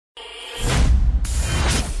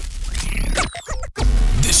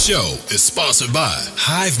This show is sponsored by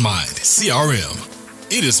Hivemind CRM.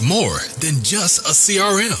 It is more than just a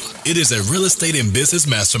CRM. It is a real estate and business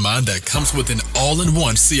mastermind that comes with an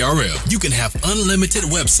all-in-one CRM. You can have unlimited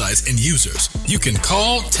websites and users. You can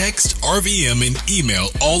call, text, RVM, and email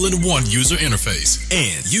all in one user interface.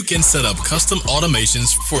 And you can set up custom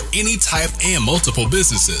automations for any type and multiple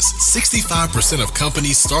businesses. 65% of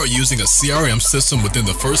companies start using a CRM system within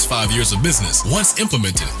the first 5 years of business. Once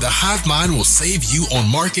implemented, the Hivemind will save you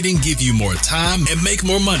on marketing, give you more time, and make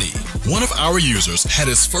more money. One of our users had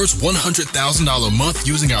his first $100,000 month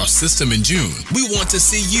using our system in June. We want to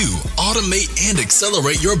see you automate and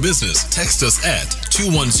accelerate your business. Text us at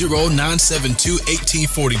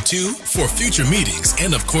 210-972-1842 for future meetings,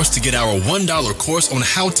 and of course to get our $1 course on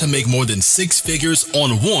how to make more than 6 figures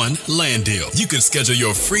on one land deal. You can schedule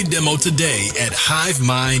your free demo today at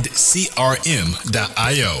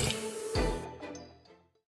hivemindcrm.io.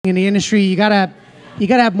 In the industry, you gotta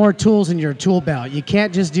have more tools in your tool belt. You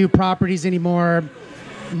can't just do properties anymore,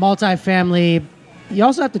 multifamily. You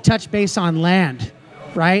also have to touch base on land,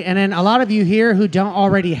 right? And then a lot of you here who don't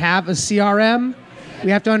already have a CRM,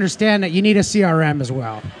 we have to understand that you need a CRM as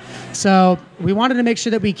well. So we wanted to make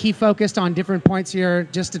sure that we keep focused on different points here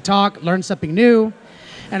just to talk, learn something new,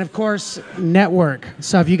 and of course, network.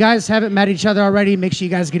 So if you guys haven't met each other already, make sure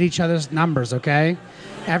you guys get each other's numbers, okay?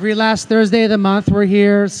 Every last Thursday of the month, we're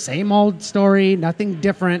here. Same old story, nothing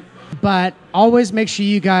different. But always make sure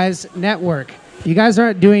you guys network. You guys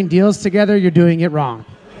aren't doing deals together, you're doing it wrong,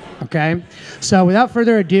 okay? So without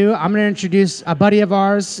further ado, I'm gonna introduce a buddy of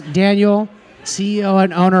ours, Daniel, CEO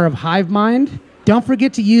and owner of Hivemind. Don't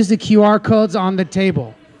forget to use the QR codes on the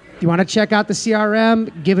table. If you wanna check out the CRM,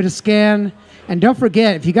 give it a scan. And don't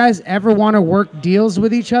forget, if you guys ever wanna work deals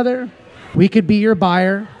with each other, we could be your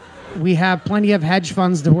buyer. We have plenty of hedge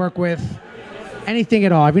funds to work with, anything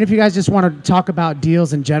at all. Even if you guys just want to talk about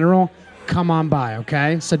deals in general, come on by,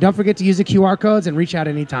 okay? So don't forget to use the QR codes and reach out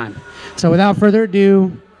anytime. So without further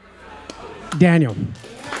ado, Daniel.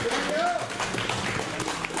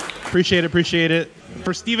 Appreciate it.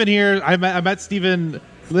 For Steven here, I met Steven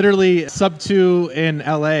literally sub 2 in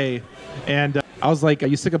LA, and I was like, are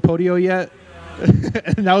you sick of Podio yet?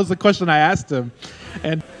 And that was the question I asked him.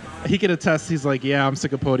 And he can attest, he's like, yeah, I'm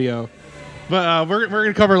sick of Podio. But we're going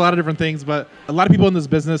to cover a lot of different things, but a lot of people in this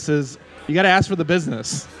business is, you got to ask for the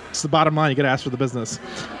business. It's the bottom line, you got to ask for the business.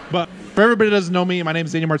 But for everybody that doesn't know me, my name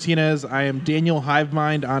is Daniel Martinez. I am Daniel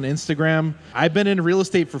Hivemind on Instagram. I've been in real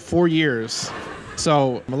estate for 4 years.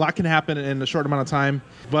 So a lot can happen in a short amount of time.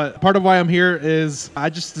 But part of why I'm here is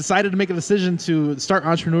I just decided to make a decision to start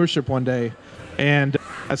entrepreneurship one day. And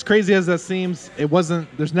as crazy as that seems,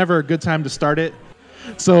 there's never a good time to start it.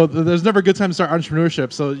 So there's never a good time to start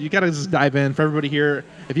entrepreneurship. So you got to just dive in. For everybody here,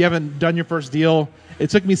 if you haven't done your first deal, it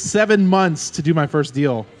took me 7 months to do my first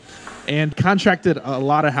deal and contracted a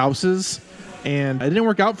lot of houses, and it didn't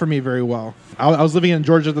work out for me very well. I was living in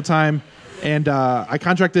Georgia at the time, and I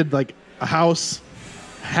contracted like a house,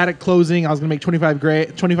 had it closing. I was going to make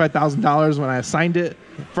 $25,000 when I signed it.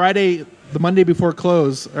 Friday, the Monday before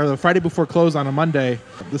close, or the Friday before close on a Monday,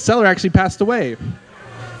 the seller actually passed away.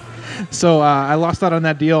 So I lost out on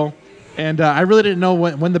that deal, and I really didn't know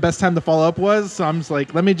when the best time to follow up was. So I'm just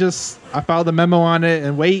like, I filed a memo on it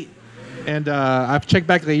and wait. And I've checked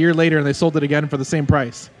back a year later, and they sold it again for the same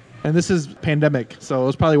price. And this is pandemic, so it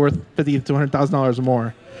was probably worth $50,000 to $100,000 or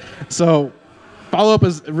more. So follow up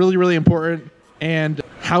is really, really important, and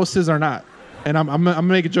houses are not. And I'm gonna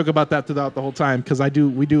make a joke about that throughout the whole time, because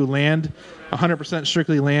we do land, 100%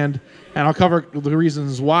 strictly land, and I'll cover the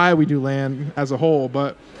reasons why we do land as a whole.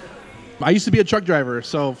 But I used to be a truck driver,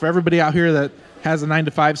 so for everybody out here that has a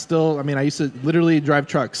 9-to-5 still, I mean, I used to literally drive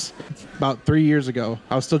trucks. About 3 years ago,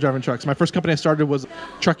 I was still driving trucks. My first company I started was a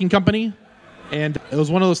trucking company, and it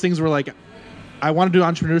was one of those things where like I wanted to do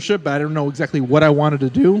entrepreneurship, but I didn't know exactly what I wanted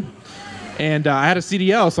to do. And I had a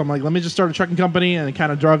CDL, so I'm like, let me just start a trucking company, and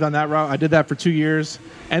kind of drove down that route. I did that for 2 years.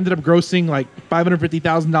 Ended up grossing like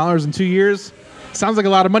 $550,000 in 2 years. Sounds like a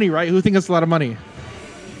lot of money, right? Who thinks it's a lot of money?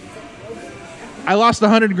 I lost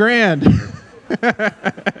 $100,000.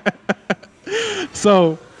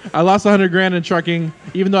 So I lost $100,000 in trucking,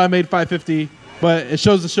 even though I made $550. But it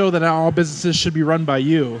shows to show that not all businesses should be run by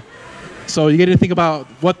you. So you got to think about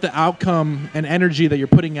what the outcome and energy that you're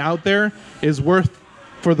putting out there is worth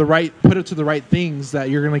for put it to the right things that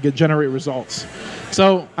you're going to generate results.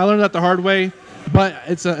 So I learned that the hard way, but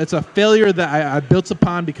it's a failure that I built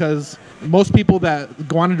upon, because most people that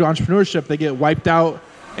go on into entrepreneurship, they get wiped out,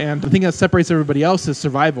 and the thing that separates everybody else is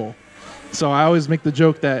survival. So I always make the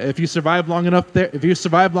joke that if you survive long enough in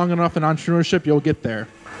entrepreneurship, you'll get there.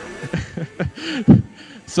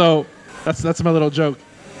 So that's my little joke.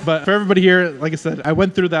 But for everybody here, like I said, I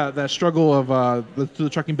went through that struggle of through the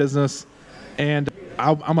trucking business, and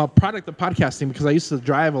I'm a product of podcasting because I used to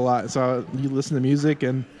drive a lot, so you listen to music.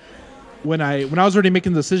 And when I was already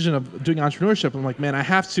making the decision of doing entrepreneurship, I'm like, man, I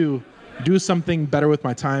have to do something better with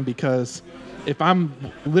my time, because if I'm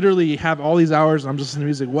literally have all these hours and I'm just listening to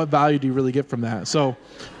music, what value do you really get from that? So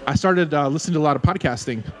I started listening to a lot of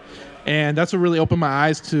podcasting, and that's what really opened my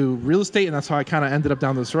eyes to real estate, and that's how I kind of ended up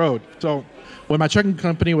down this road. So when my trucking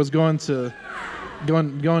company was going to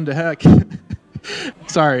heck,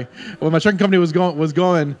 sorry, when my trucking company was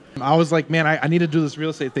going, I was like, man, I need to do this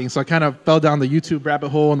real estate thing. So I kind of fell down the YouTube rabbit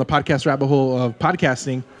hole and the podcast rabbit hole of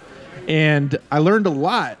podcasting. And I learned a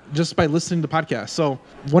lot just by listening to podcasts. So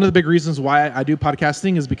one of the big reasons why I do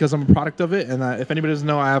podcasting is because I'm a product of it. And if anybody doesn't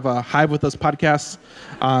know, I have a Hive with Us podcast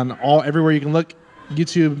on everywhere you can look: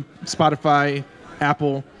 YouTube, Spotify,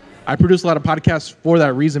 Apple. I produce a lot of podcasts for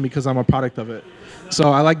that reason, because I'm a product of it.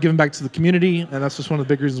 So I like giving back to the community, and that's just one of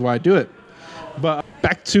the big reasons why I do it. But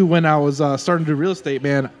back to when I was starting to do real estate,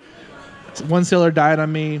 man, one seller died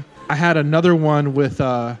on me. I had another one with,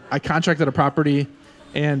 I contracted a property,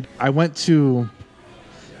 and I went to,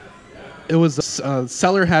 it was a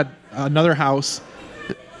seller had another house.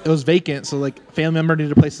 It was vacant, so like family member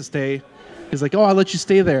needed a place to stay. He's like, oh, I'll let you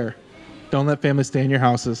stay there. Don't let family stay in your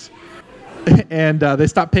houses. And they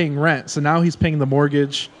stopped paying rent. So now he's paying the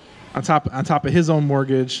mortgage on top of his own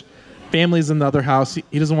mortgage. Family's in the other house.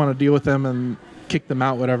 He doesn't want to deal with them and kick them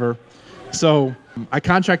out, whatever. So I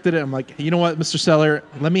contracted it. I'm like, you know what, Mr. Seller,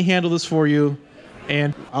 let me handle this for you,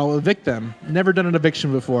 and I'll evict them. Never done an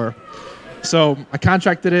eviction before. So I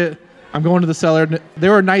contracted it. I'm going to the seller. They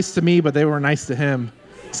were nice to me, but they were nice to him.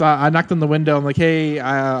 So I knocked on the window. I'm like, hey,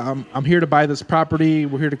 I'm here to buy this property.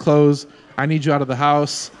 We're here to close. I need you out of the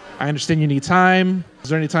house. I understand you need time. Is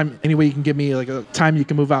there any way you can give me like a time you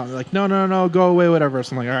can move out? And they're like, no, go away, whatever.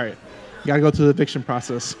 So I'm like, all right, got to go through the eviction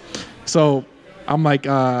process. So I'm like,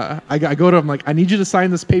 I go to him, like, I need you to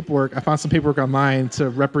sign this paperwork. I found some paperwork online to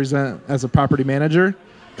represent as a property manager.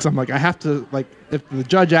 Because I'm like, I have to, like, if the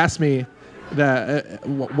judge asks me that,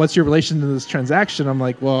 what's your relation to this transaction? I'm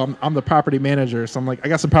like, well, I'm the property manager. So I'm like, I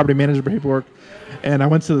got some property manager paperwork. And I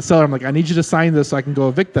went to the seller. I'm like, I need you to sign this so I can go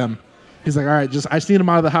evict them. He's like, all right, I just need him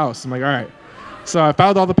out of the house. I'm like, all right. So I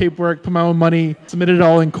filed all the paperwork, put my own money, submitted it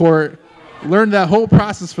all in court, learned that whole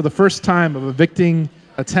process for the first time of evicting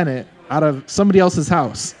a tenant out of somebody else's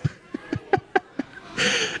house.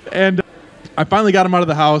 And I finally got him out of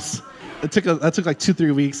the house. That took like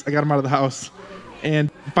 2-3 weeks. I got him out of the house.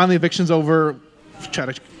 And finally eviction's over.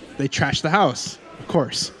 They trashed the house, of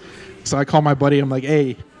course. So I call my buddy. I'm like,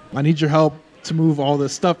 hey, I need your help to move all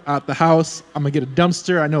this stuff out the house. I'm going to get a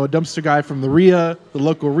dumpster. I know a dumpster guy from the RIA, the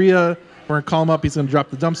local RIA. We're going to call him up. He's going to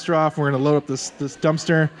drop the dumpster off. We're going to load up this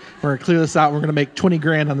dumpster. We're going to clear this out. We're going to make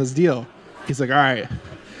 $20,000 on this deal. He's like, all right.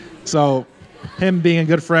 So him being a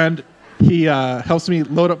good friend, he helps me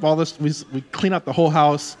load up all this. We clean out the whole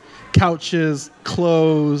house, couches,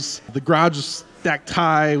 clothes. The garage is stacked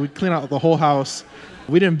high. We clean out the whole house.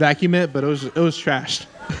 We didn't vacuum it, but it was trashed.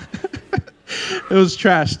 It was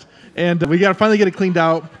trashed. And we finally get it cleaned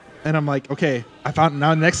out. And I'm like, okay,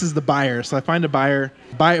 now next is the buyer. So I find a buyer.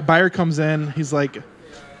 Buyer comes in. He's like,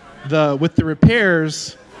 with the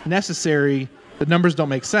repairs necessary, the numbers don't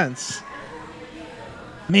make sense.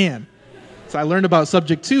 Man. So I learned about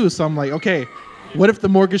subject 2. So I'm like, okay, what if the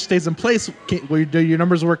mortgage stays in place? Do your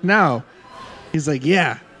numbers work now? He's like,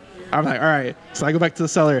 yeah. I'm like, all right. So I go back to the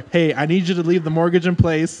seller. Hey, I need you to leave the mortgage in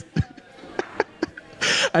place.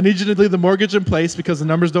 I need you to leave the mortgage in place because the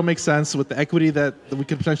numbers don't make sense with the equity that we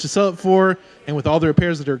could potentially sell it for, and with all the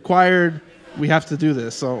repairs that are required, we have to do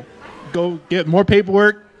this. So go get more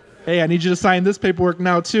paperwork. Hey, I need you to sign this paperwork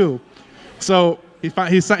now too. So he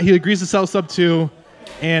agrees to sell sub 2,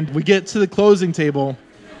 and we get to the closing table,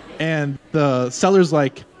 and the seller's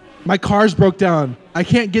like, my car's broke down. I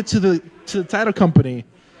can't get to the title company.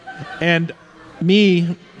 And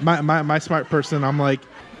me, my smart person, I'm like,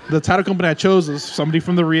 the title company I chose was somebody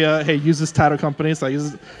from the RIA. Hey, use this title company. So I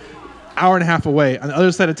use it an hour and a half away on the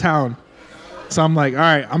other side of town. So I'm like, all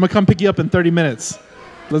right, I'm going to come pick you up in 30 minutes.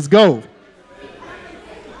 Let's go.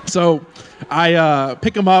 So I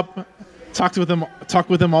pick him up, talk with him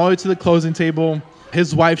all the way to the closing table.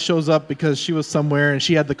 His wife shows up because she was somewhere and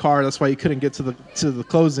she had the car. That's why he couldn't get to the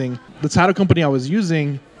closing. The title company I was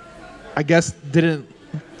using, I guess,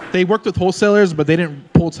 they worked with wholesalers, but they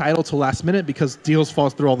didn't pull title till last minute because deals fall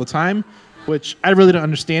through all the time, which I really don't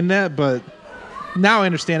understand that, but now I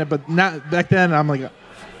understand it. But not back then, I'm like,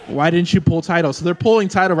 why didn't you pull title? So they're pulling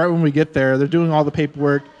title right when we get there. They're doing all the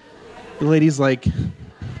paperwork. The lady's like,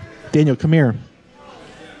 Daniel, come here.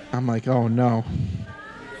 I'm like, oh no.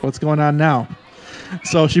 What's going on now?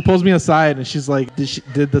 So she pulls me aside and she's like,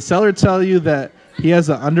 did the seller tell you that he has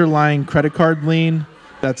an underlying credit card lien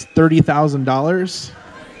that's $30,000?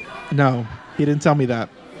 No, he didn't tell me that.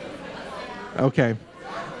 Okay,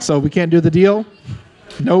 so we can't do the deal?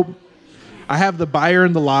 Nope. I have the buyer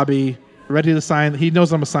in the lobby ready to sign. He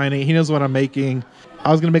knows I'm signing. He knows what I'm making.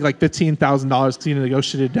 I was going to make like $15,000 to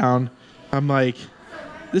negotiate it down. I'm like,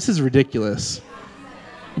 this is ridiculous.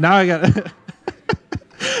 Now I got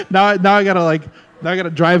now I got to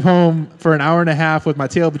drive home for an hour and a half with my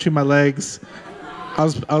tail between my legs. I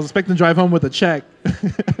was expecting to drive home with a check,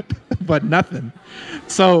 but nothing.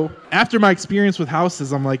 So after my experience with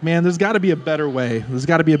houses, I'm like, man, there's got to be a better way. There's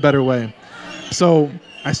got to be a better way. So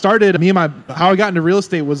I started, how I got into real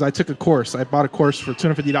estate was I took a course. I bought a course for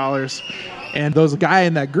 $250. And there was a guy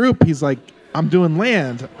in that group, he's like, I'm doing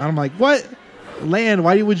land. And I'm like, what? Land?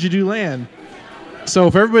 Why would you do land?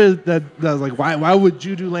 So for everybody that's like, why would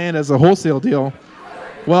you do land as a wholesale deal?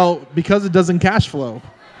 Well, because it doesn't cash flow.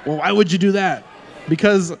 Well, why would you do that?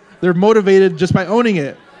 Because they're motivated just by owning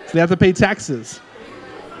it. So they have to pay taxes.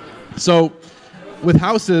 So with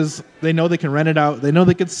houses, they know they can rent it out. They know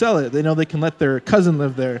they can sell it. They know they can let their cousin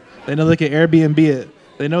live there. They know they can Airbnb it.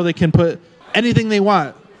 They know they can put anything they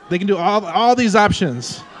want. They can do all these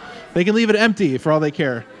options. They can leave it empty for all they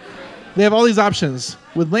care. They have all these options.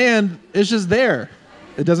 With land, it's just there.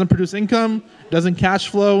 It doesn't produce income, doesn't cash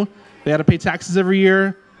flow. They have to pay taxes every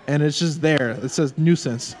year, and it's just there. It says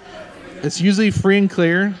nuisance. It's usually free and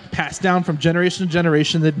clear, passed down from generation to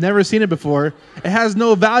generation. They've never seen it before. It has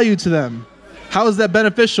no value to them. How is that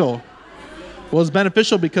beneficial? Well, it's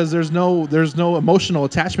beneficial because there's no emotional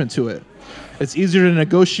attachment to it. It's easier to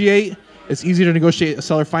negotiate. It's easier to negotiate a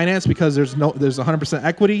seller finance because there's 100%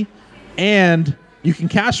 equity, and you can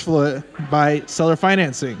cash flow it by seller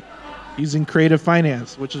financing using creative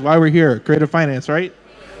finance, which is why we're here, creative finance, right?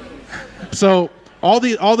 So all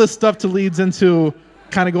this stuff to leads into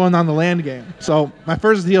kind of going on the land game. So my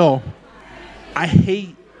first deal,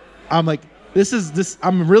 I'm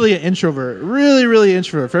really an introvert, really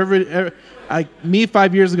introvert. For me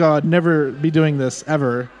 5 years ago, I'd never be doing this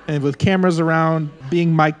ever. And with cameras around,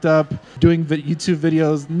 being mic'd up, doing YouTube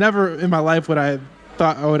videos, never in my life would I have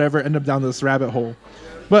thought I would ever end up down this rabbit hole.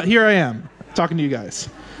 But here I am talking to you guys.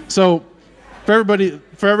 So for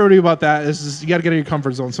everybody about that is just, you got to get out of your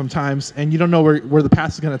comfort zone sometimes, and you don't know where the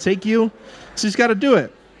path is going to take you. So you just got to do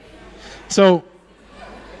it. So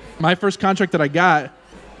my first contract that I got,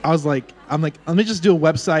 I'm like, let me just do a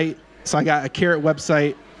website. So I got a Carrot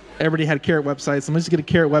website. Everybody had Carrot websites. Let me just get a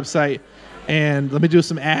Carrot website and let me do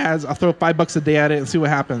some ads. I'll throw $5 a day at it and see what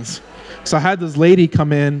happens. So I had this lady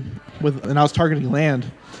come in and I was targeting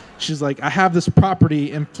land. She's like, I have this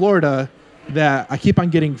property in Florida that I keep on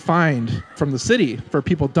getting fined from the city for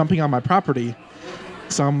people dumping on my property.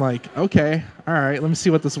 So I'm like, okay, all right, let me see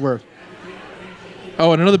what this is worth.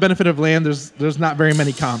 Oh, and another benefit of land, there's not very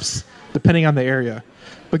many comps, depending on the area.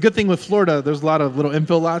 But good thing with Florida, there's a lot of little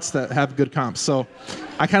infill lots that have good comps. So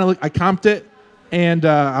I comped it, and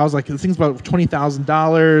I was like, this thing's about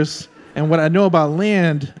 $20,000. And what I know about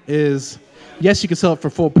land is, yes, you can sell it for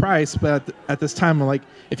full price, but at this time, I'm like,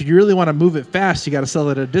 if you really want to move it fast, you got to sell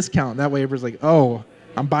it at a discount. That way everybody's like, oh,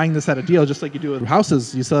 I'm buying this at a deal, just like you do with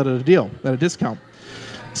houses. You sell it at a deal, at a discount.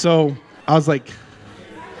 So I was like,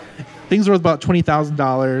 things are worth about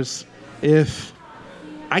 $20,000. If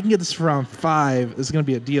I can get this for around $5,000, it's going to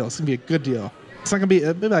be a deal. It's going to be a good deal. It's not going to be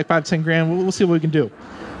maybe like $5,000, $10,000. We'll see what we can do.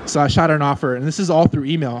 So I shot her an offer, and this is all through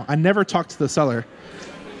email. I never talked to the seller.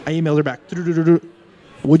 I emailed her back.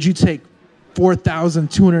 Would you take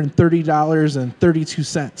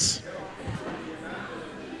 $4,230.32?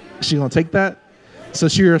 Is she going to take that? So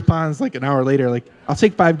she responds like an hour later, like, I'll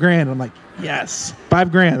take $5,000. I'm like, yes,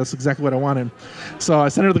 $5,000. That's exactly what I wanted. So I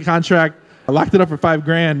sent her the contract. I locked it up for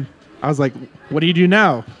 $5,000. I was like, what do you do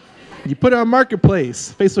now? You put it on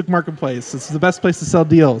Marketplace, Facebook Marketplace. It's the best place to sell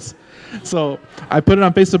deals. So I put it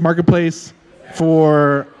on Facebook Marketplace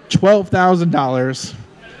for $12,000,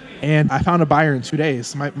 and I found a buyer in 2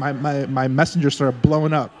 days. My messenger started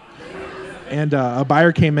blowing up, and a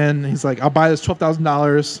buyer came in. He's like, I'll buy this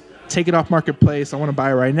 $12,000. Take it off Marketplace. I want to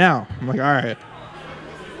buy it right now. I'm like, all right.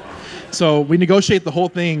 So we negotiate the whole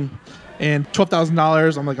thing, and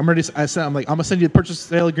 $12,000. I'm like, I'm ready. I'm gonna send you the purchase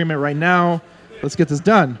sale agreement right now. Let's get this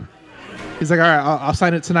done. He's like, all right, I'll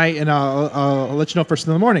sign it tonight, and I'll let you know first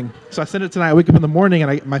thing in the morning. So I send it tonight. I wake up in the morning,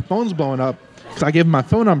 and my phone's blowing up because I gave him my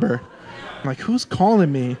phone number. I'm like, who's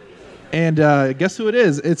calling me? And guess who it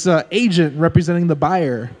is? It's an agent representing the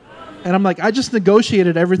buyer. And I'm like, I just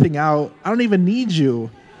negotiated everything out. I don't even need you.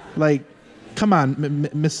 Like, come on,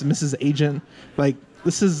 Mrs. Agent, like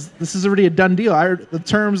this is already a done deal. The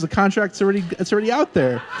terms, the contract's already out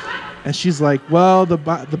there. And she's like, well, the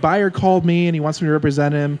buyer called me and he wants me to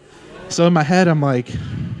represent him. So in my head, I'm like,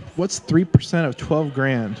 what's 3% of 12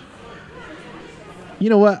 grand? You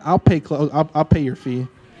know what? I'll pay your fee.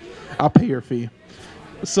 I'll pay your fee.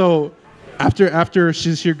 So after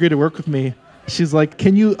she agreed to work with me, she's like,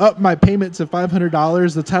 can you up my payment to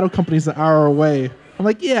 $500? The title company's an hour away. I'm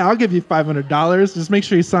like, yeah, I'll give you $500. Just make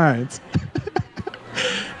sure he signs.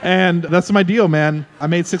 And that's my deal, man. I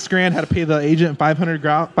made $6 grand, had to pay the agent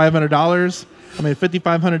 $500. I made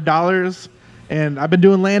 $5,500, and I've been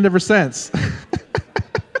doing land ever since.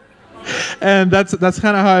 And that's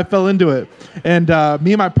kind of how I fell into it. And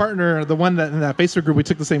me and my partner, the one that in that Facebook group, we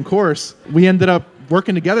took the same course. We ended up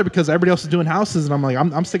working together because everybody else is doing houses, and I'm like,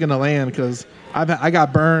 I'm sticking to land because I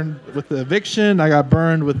got burned with the eviction. I got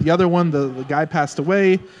burned with the other one. The guy passed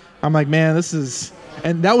away. I'm like, man, this is.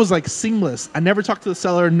 And that was like seamless. I never talked to the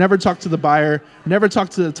seller, never talked to the buyer, never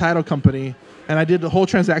talked to the title company, and I did the whole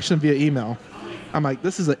transaction via email. I'm like,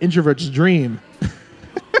 this is an introvert's dream.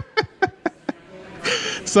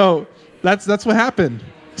 So that's what happened.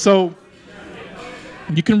 So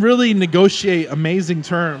you can really negotiate amazing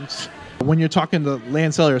terms when you're talking to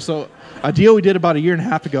land sellers. So a deal we did about 1.5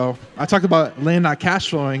 years ago, I talked about land not cash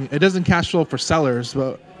flowing. It doesn't cash flow for sellers,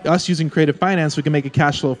 but us using creative finance, we can make it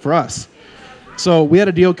cash flow for us. So we had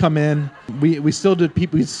a deal come in. We still did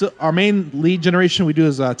our main lead generation we do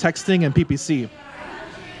is texting and PPC.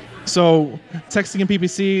 So texting and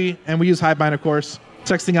PPC, and we use Hivemind, of course.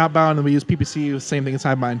 Texting outbound, and we use PPC, same thing as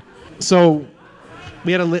Hivemind. So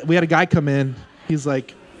we had a guy come in. He's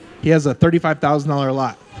like, he has a $35,000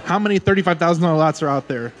 lot. How many $35,000 lots are out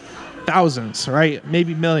there? Thousands, right?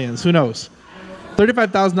 Maybe millions. Who knows?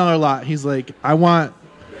 $35,000 lot. He's like, he's like,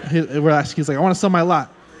 I want to sell my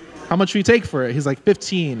lot. How much will you take for it? He's like,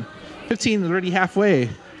 15. 15 is already halfway.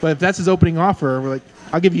 But if that's his opening offer, we're like,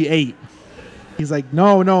 I'll give you 8. He's like,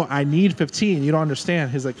 no, I need 15. You don't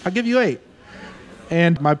understand. He's like, I'll give you 8.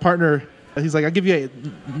 And my partner, he's like, I'll give you 8.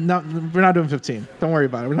 No, we're not doing 15. Don't worry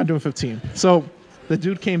about it. We're not doing 15. So the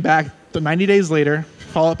dude came back 90 days later,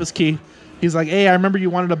 follow up his key. He's like, hey, I remember you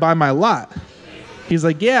wanted to buy my lot. He's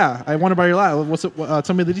like, yeah, I want to buy your lot.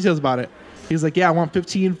 Tell me the details about it. He's like, yeah, I want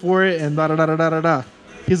 15 for it and da-da-da-da-da-da.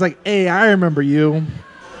 He's like, hey, I remember you.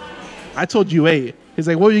 I told you 8. He's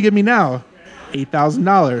like, what will you give me now?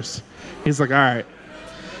 $8,000. He's like, all right.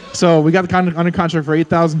 So we got the under contract for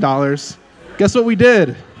 $8,000. Guess what we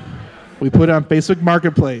did? We put it on Facebook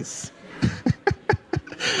Marketplace.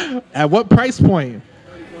 At what price point?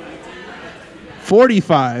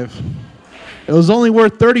 45. It was only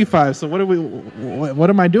worth 35. So what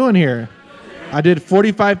am I doing here? I did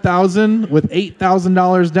 45,000 with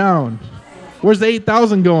 $8,000 down. Where's the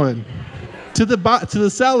 8,000 going? To the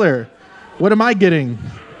seller. What am I getting?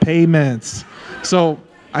 Payments. So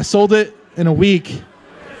I sold it in a week.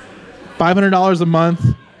 $500 a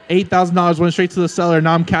month. $8,000 went straight to the seller.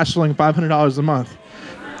 Now I'm cash flowing $500 a month.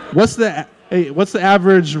 What's the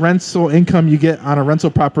average rental income you get on a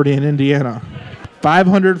rental property in Indiana?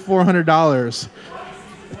 $500, $400.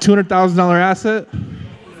 $200,000 asset.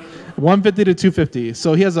 $150 to $250.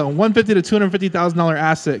 So he has a $150 to $250,000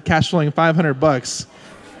 asset, cash flowing $500,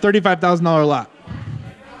 $35,000 lot.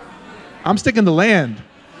 I'm sticking to land.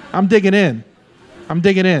 I'm digging in.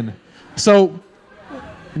 So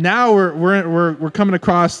now we're coming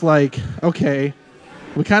across like, okay,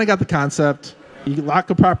 we kind of got the concept. You lock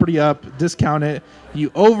a property up, discount it, you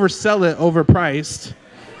oversell it overpriced,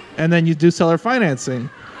 and then you do seller financing.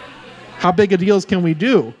 How big of deals can we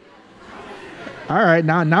do? All right,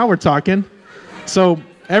 now we're talking. So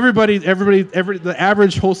the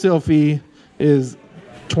average wholesale fee is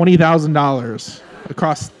 $20,000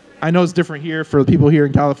 across. I know it's different here for the people here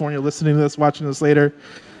in California listening to this, watching this later.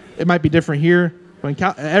 It might be different here,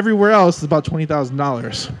 but everywhere else is about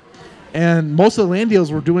 $20,000. And most of the land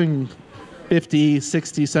deals we're doing $50,000,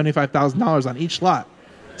 $60,000, $75,000 on each lot.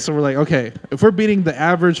 So we're like, okay, if we're beating the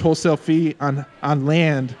average wholesale fee on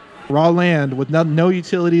land, raw land with no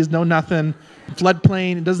utilities, no nothing,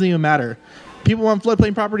 floodplain, it doesn't even matter. People want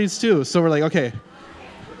floodplain properties too. So we're like, okay,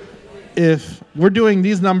 if we're doing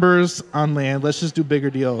these numbers on land, let's just do bigger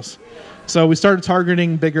deals. So we started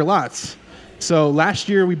targeting bigger lots. So last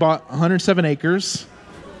year we bought 107 acres.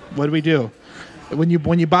 What do we do? When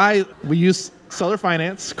you buy, we use seller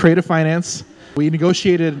finance, creative finance. We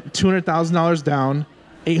negotiated $200,000 down,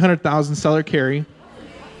 $800,000 seller carry,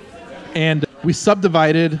 and we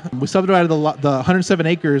subdivided the 107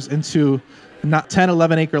 acres into not 10,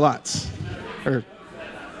 11 acre lots, or it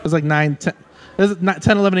was like 9, 10. It was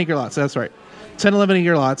 10, 11 acre lots. That's right, 10, 11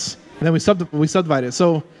 acre lots. and then we subdivide it.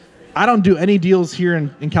 So I don't do any deals here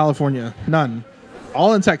in California, none,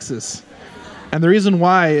 all in Texas. And the reason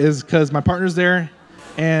why is because my partner's there,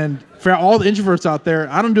 and for all the introverts out there,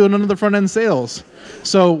 I don't do none of the front end sales.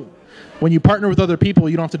 So when you partner with other people,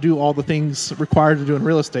 you don't have to do all the things required to do in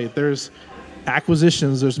real estate. There's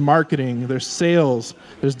acquisitions, there's marketing, there's sales,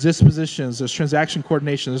 there's dispositions, there's transaction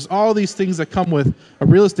coordination. There's all these things that come with a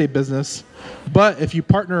real estate business. But if you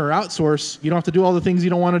partner or outsource, you don't have to do all the things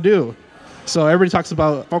you don't want to do. So everybody talks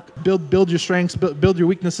about build your strengths, build your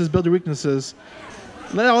weaknesses, build your weaknesses.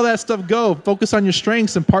 Let all that stuff go. Focus on your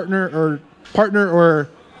strengths and partner or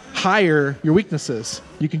hire your weaknesses.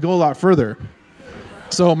 You can go a lot further.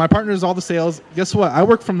 So my partner is all the sales. Guess what? I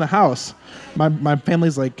work from the house. My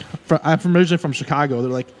family's like, I'm originally from Chicago.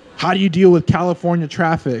 They're like, how do you deal with California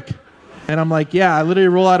traffic? And I'm like, yeah, I literally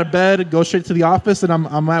roll out of bed, go straight to the office, and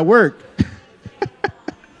I'm at work.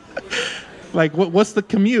 Like, what's the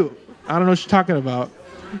commute? I don't know what you're talking about.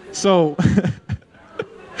 So,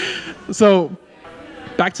 so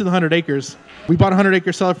back to the 100 acres. We bought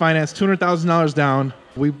 100-acre seller finance, $200,000 down.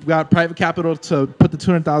 We got private capital to put the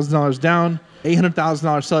 $200,000 down,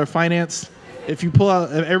 $800,000 seller finance. If you pull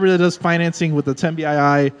out, if everybody does financing with the 10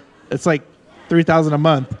 BII, it's like $3,000 a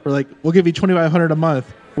month. We're like, we'll give you $2,500 a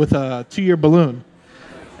month with a 2-year balloon.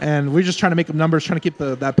 And we're just trying to make up numbers, trying to keep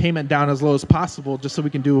that payment down as low as possible just so we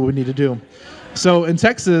can do what we need to do. So in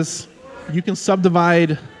Texas, you can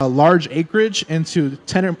subdivide a large acreage into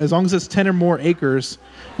 10, as long as it's 10 or more acres,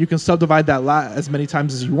 you can subdivide that lot as many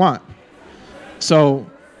times as you want. So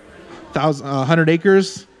 100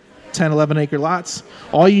 acres, 10, 11 acre lots.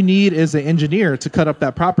 All you need is an engineer to cut up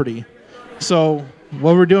that property. So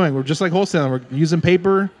what we're doing, we're just like wholesaling. We're using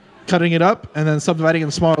paper, cutting it up, and then subdividing it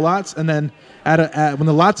in smaller lots. And then when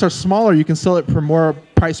the lots are smaller, you can sell it for more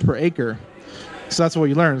price per acre. So that's what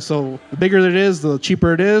you learn. So the bigger it is, the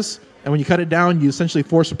cheaper it is. And when you cut it down, you essentially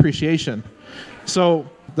force appreciation. So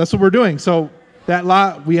that's what we're doing. So that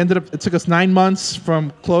lot, it took us 9 months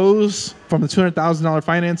from close, from the $200,000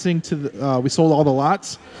 financing to we sold all the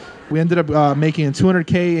lots. We ended up making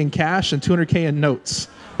 $200K in cash and $200K in notes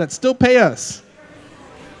that still pay us.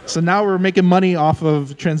 So now we're making money off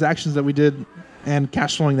of transactions that we did and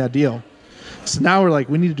cash flowing that deal. So now we're like,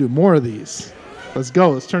 we need to do more of these. Let's go.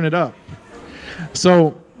 Let's turn it up.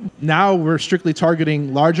 So now we're strictly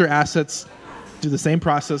targeting larger assets, do the same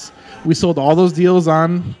process. We sold all those deals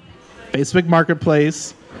on Facebook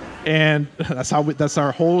Marketplace, and that's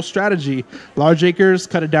our whole strategy. Large acres,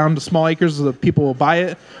 cut it down to small acres so that people will buy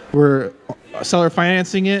it. We're seller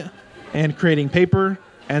financing it and creating paper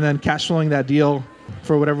and then cash flowing that deal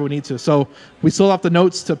for whatever we need to. So we sold off the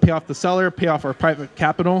notes to pay off the seller, pay off our private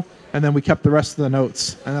capital, and then we kept the rest of the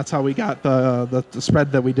notes. And that's how we got the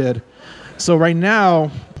spread that we did. So right now,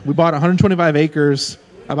 we bought 125 acres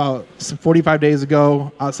about 45 days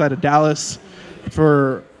ago outside of Dallas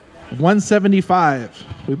for $175.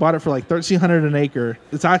 We bought it for like $1,300 an acre.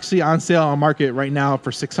 It's actually on sale on market right now for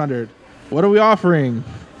 $600. What are we offering?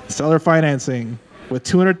 Seller financing with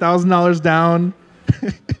 $200,000 down.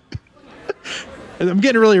 I'm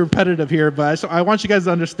getting really repetitive here, but I want you guys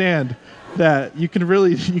to understand that you can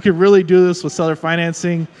really do this with seller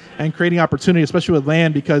financing and creating opportunity, especially with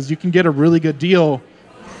land, because you can get a really good deal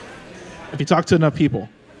if you talk to enough people.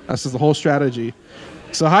 That's just the whole strategy.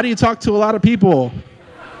 So how do you talk to a lot of people,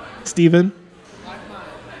 Steven?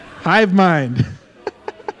 Hivemind.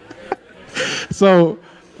 So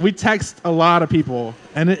we text a lot of people,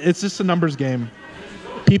 and it's just a numbers game.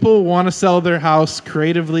 People want to sell their house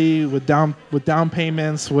creatively with down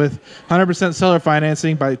payments, with 100% seller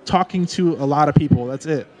financing by talking to a lot of people. That's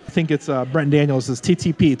it. I think it's Brent Daniels, it's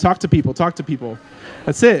TTP. Talk to people. Talk to people.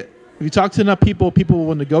 That's it. If you talk to enough people, people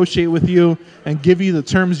will negotiate with you and give you the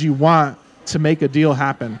terms you want to make a deal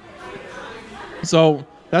happen. So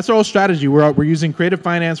that's our whole strategy. We're using creative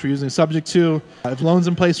finance. We're using subject to. If loans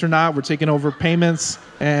in place or not, we're taking over payments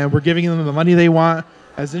and we're giving them the money they want.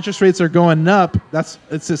 As interest rates are going up, it's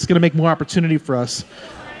going to make more opportunity for us.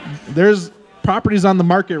 There's properties on the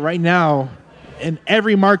market right now in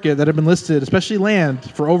every market that have been listed, especially land,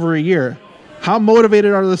 for over a year. How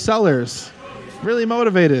motivated are the sellers? Really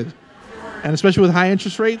motivated. And especially with high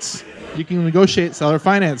interest rates, you can negotiate seller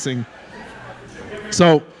financing.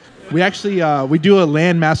 So we actually we do a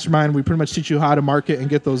land mastermind. We pretty much teach you how to market and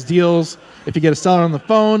get those deals. If you get a seller on the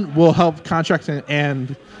phone, we'll help contract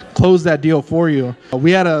and close that deal for you.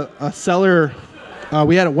 We had a seller.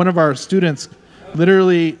 We had one of our students.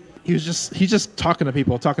 Literally, he's just talking to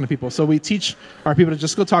people. So we teach our people to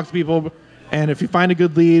just go talk to people, and if you find a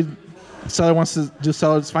good lead, Seller wants to do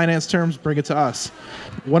seller's finance terms, bring it to us.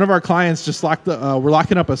 One of our clients just we're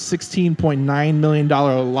locking up a $16.9 million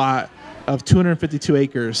lot of 252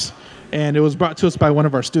 acres. And it was brought to us by one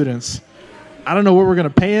of our students. I don't know what we're going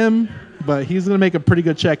to pay him, but he's going to make a pretty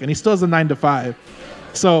good check. And he still has a 9 to 5.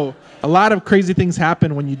 So a lot of crazy things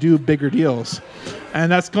happen when you do bigger deals.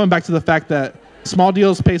 And that's going back to the fact that small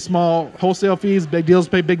deals pay small wholesale fees, big deals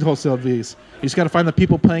pay big wholesale fees. You just got to find the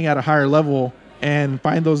people playing at a higher level and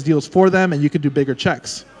find those deals for them, and you can do bigger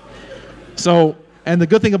checks. So, and the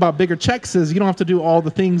good thing about bigger checks is you don't have to do all the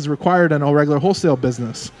things required in a regular wholesale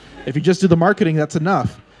business. If you just do the marketing, that's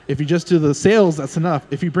enough. If you just do the sales, that's enough.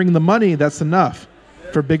 If you bring the money, that's enough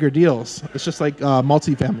for bigger deals. It's just like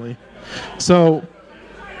multifamily. So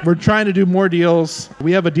we're trying to do more deals.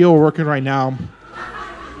 We have a deal we're working right now.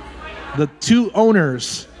 The 2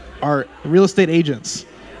 owners are real estate agents.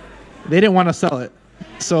 They didn't want to sell it.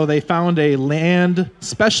 So they found a land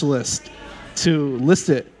specialist to list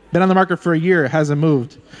it. Been on the market for a year, hasn't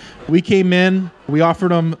moved. We came in, we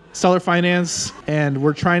offered them seller finance, and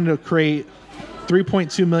we're trying to create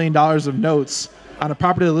 $3.2 million of notes on a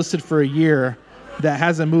property listed for a year that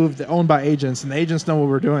hasn't moved, owned by agents. And the agents know what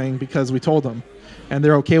we're doing because we told them. And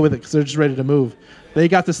they're okay with it because they're just ready to move. They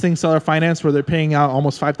got this thing seller finance where they're paying out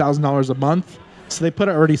almost $5,000 a month. So they put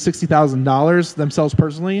already $60,000 themselves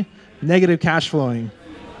personally, negative cash flowing.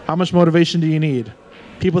 How much motivation do you need?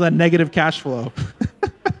 People that negative cash flow.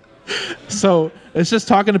 So it's just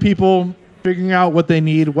talking to people, figuring out what they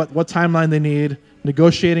need, what timeline they need,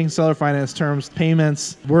 negotiating seller finance terms,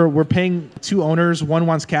 payments. We're paying 2 owners. One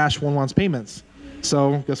wants cash, one wants payments.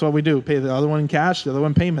 So guess what we do? Pay the other one in cash, the other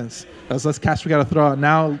one payments. That's less cash we got to throw out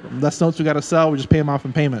now, less notes we got to sell. We just pay them off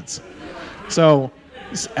in payments. So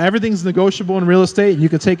everything's negotiable in real estate. You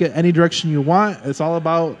can take it any direction you want. It's all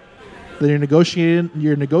about your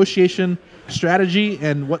negotiation strategy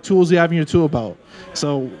and what tools you have in your tool belt.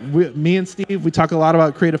 So me and Steve, we talk a lot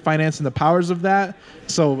about creative finance and the powers of that.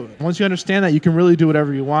 So once you understand that, you can really do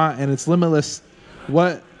whatever you want, and it's limitless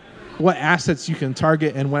what assets you can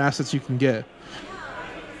target and what assets you can get.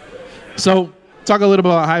 So talk a little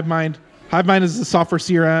bit about Hivemind. Hivemind is a software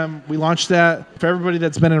CRM. We launched that. For everybody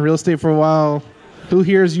that's been in real estate for a while, who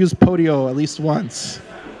here has used Podio at least once?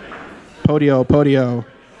 Podio.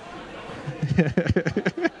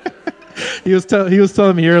 He was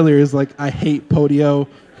telling me earlier, he's like, I hate Podio.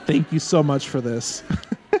 Thank you so much for this.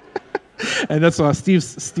 And that's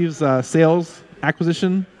Steve's sales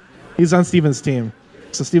acquisition. He's on Steven's team.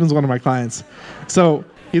 So Steven's one of my clients. So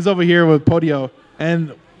he's over here with Podio.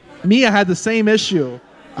 And me, I had the same issue.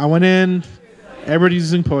 I went in, everybody's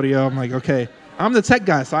using Podio. I'm like, okay, I'm the tech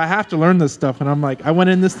guy, so I have to learn this stuff. And I'm like, I went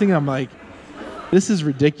in this thing, and I'm like, this is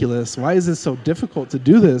ridiculous. Why is it so difficult to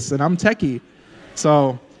do this? And I'm techie.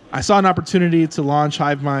 So I saw an opportunity to launch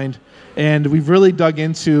Hivemind, and we've really dug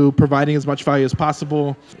into providing as much value as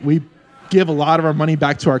possible. We give a lot of our money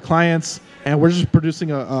back to our clients, and we're just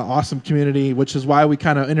producing an awesome community, which is why we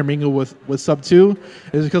kind of intermingle with Sub 2,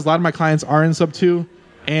 is because a lot of my clients are in Sub 2,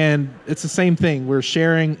 and it's the same thing. We're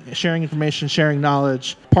sharing information, sharing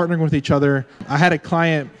knowledge, partnering with each other. I had a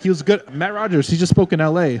client, he was good, Matt Rogers, he just spoke in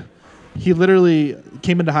LA. He literally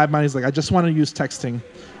came into Hivemind, he's like, I just want to use texting.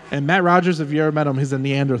 And Matt Rogers, if you ever met him, he's a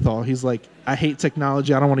Neanderthal. He's like, I hate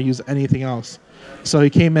technology, I don't want to use anything else. So he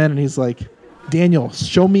came in and he's like, Daniel,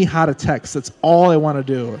 show me how to text. That's all I want to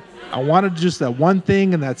do. I want to do just that one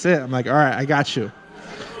thing and that's it. I'm like, all right, I got you.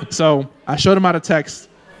 So I showed him how to text.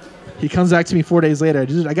 He comes back to me 4 days later.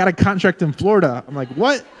 I got a contract in Florida. I'm like,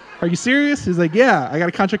 what? Are you serious? He's like, yeah, I got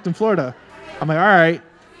a contract in Florida. I'm like, all right.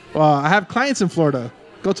 Well, I have clients in Florida.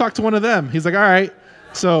 Go talk to one of them. He's like, all right.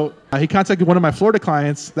 So he contacted one of my Florida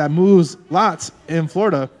clients that moves lots in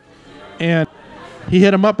Florida. And he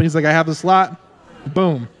hit him up and he's like, I have this lot.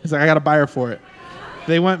 Boom. He's like, I got a buyer for it.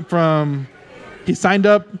 They went from, he signed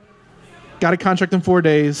up, got a contract in 4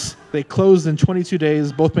 days. They closed in 22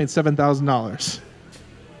 days, both made $7,000.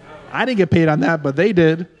 I didn't get paid on that, but they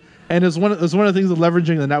did. And it's one of the things of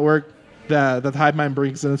leveraging the network that Hivemind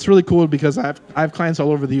brings. And it's really cool because I have clients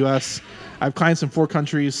all over the U.S. I have clients in 4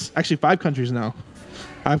 countries, actually 5 countries now.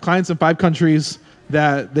 I have clients in 5 countries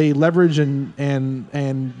that they leverage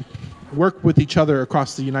and work with each other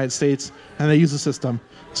across the United States, and they use the system.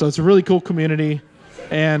 So it's a really cool community,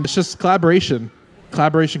 and it's just collaboration. I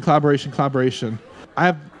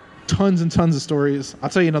have tons and tons of stories. I'll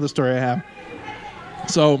tell you another story I have.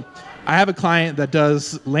 So I have a client that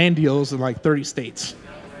does land deals in like 30 states.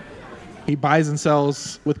 He buys and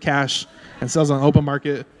sells with cash and sells on open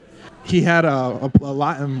market. He had a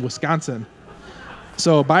lot in Wisconsin.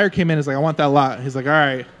 So a buyer came in and is like, I want that lot. He's like, all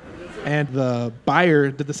right, And the buyer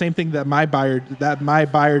did the same thing that my buyer did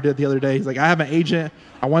the other day. He's like, I have an agent.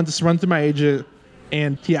 I want this to run through my agent,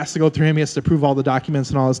 and he has to go through him. He has to approve all the documents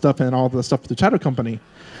and all this stuff and all the stuff with the title company.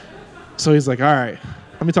 So he's like, all right,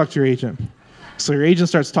 let me talk to your agent. So your agent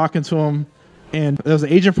starts talking to him, and there's an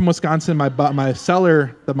agent from Wisconsin. My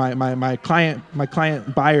seller, my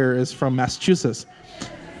client buyer is from Massachusetts,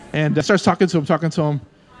 and I starts talking to him,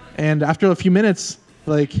 and after a few minutes,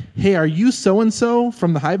 like, hey, are you so-and-so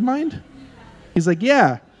from the Hivemind? He's like,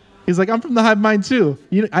 yeah. He's like, I'm from the Hivemind too.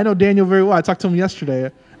 I know Daniel very well. I talked to him yesterday.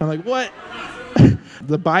 I'm like, what?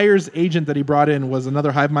 The buyer's agent that he brought in was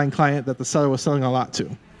another Hivemind client that the seller was selling a lot to.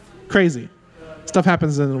 Crazy. Stuff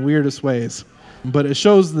happens in the weirdest ways. But it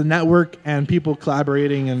shows the network and people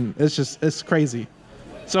collaborating, and it's crazy.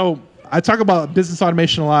 So I talk about business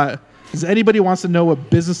automation a lot. Does anybody wants to know what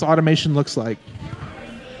business automation looks like?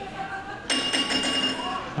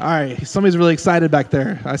 All right, somebody's really excited back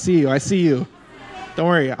there. I see you. Don't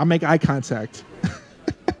worry, I'll make eye contact.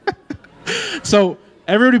 So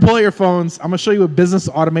everybody pull out your phones. I'm gonna show you what business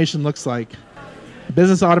automation looks like.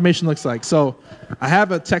 So I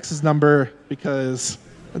have a Texas number because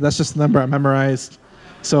that's just the number I memorized.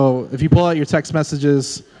 So if you pull out your text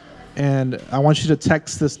messages, and I want you to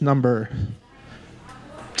text this number,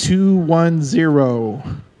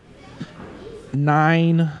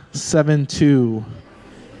 210-972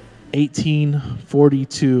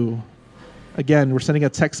 1842. Again, we're sending a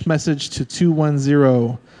text message to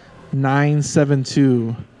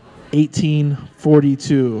 210-972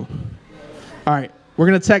 1842. All right, we're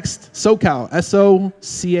going to text SoCal,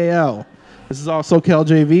 SOCAL. This is all SoCal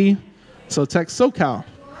JV, so text SoCal.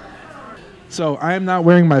 So I am not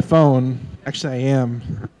wearing my phone. Actually, I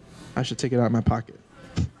am. I should take it out of my pocket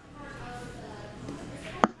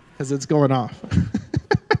because it's going off.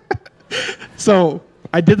 So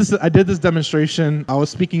I did this demonstration. I was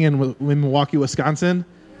speaking in Milwaukee, Wisconsin,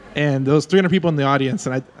 and there was 300 people in the audience,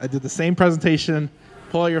 and I did the same presentation.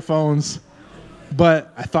 Pull out your phones,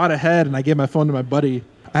 but I thought ahead, and I gave my phone to my buddy.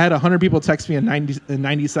 I had 100 people text me in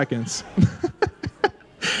 90 seconds.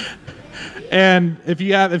 And if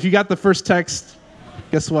you got the first text,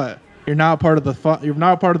 guess what? You're now part of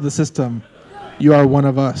the system. You are one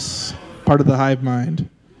of us, part of the Hivemind.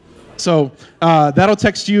 So that'll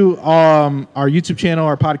text you our YouTube channel,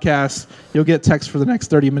 our podcast. You'll get text for the next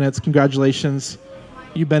 30 minutes. Congratulations.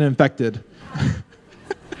 You've been infected.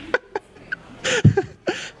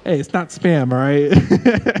 Hey, it's not spam, all right?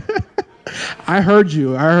 I heard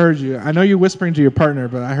you. I know you're whispering to your partner,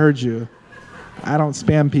 but I heard you. I don't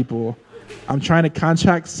spam people. I'm trying to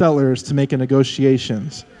contact sellers to make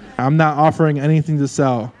negotiations. I'm not offering anything to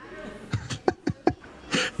sell.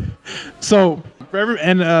 So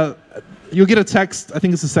you'll get a text. I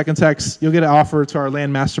think it's the second text. You'll get an offer to our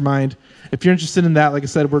land mastermind. If you're interested in that, like I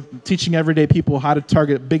said, we're teaching everyday people how to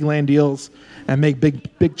target big land deals and make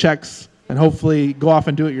big checks and hopefully go off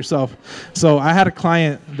and do it yourself. So I had a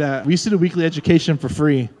client that we used to do weekly education for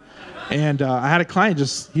free. And I had a client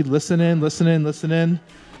he'd listen in,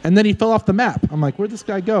 and then he fell off the map. I'm like, where'd this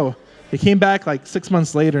guy go? He came back like 6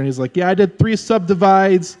 months later, and he's like, yeah, I did 3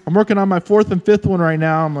 subdivides. I'm working on my 4th and 5th one right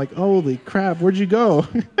now. I'm like, holy crap, where'd you go?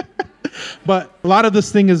 But a lot of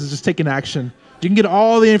this thing is just taking action. You can get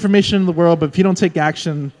all the information in the world, but if you don't take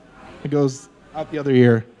action, it goes out the other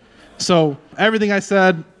ear. So everything I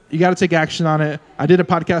said, you got to take action on it. I did a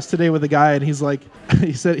podcast today with a guy, and he's like,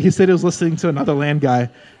 he said he was listening to another land guy,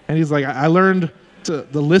 and he's like, I learned the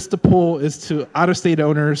list to pull is to out-of-state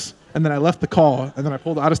owners, and then I left the call, and then I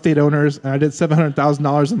pulled out-of-state owners, and I did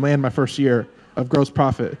 $700,000 in land my first year of gross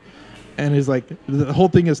profit. And he's like, the whole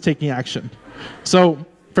thing is taking action. So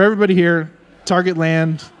for everybody here, target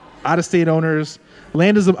land, out-of-state owners.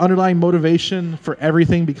 Land is an underlying motivation for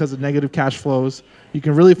everything because of negative cash flows. You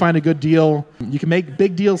can really find a good deal. You can make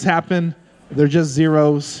big deals happen. They're just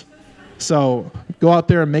zeros. So go out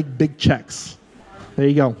there and make big checks. There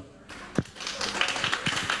you go.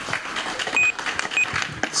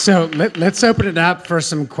 So let's open it up for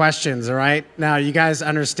some questions, all right? Now, you guys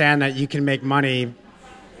understand that you can make money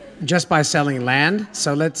just by selling land.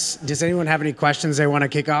 So does anyone have any questions they want to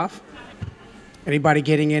kick off? Anybody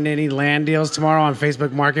getting in any land deals tomorrow on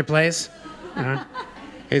Facebook Marketplace? Uh-huh.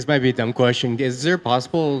 This might be a dumb question. Is there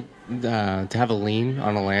possible to have a lien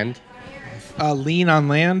on a land? A lien on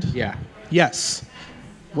land? Yeah. Yes.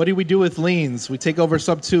 What do we do with liens? We take over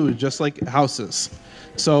sub 2, just like houses.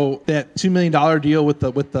 So that $2 million deal with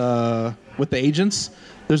the agents,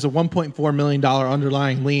 there's a $1.4 million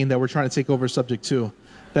underlying lien that we're trying to take over subject to.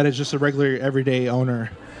 That is just a regular everyday owner.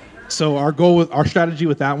 So our strategy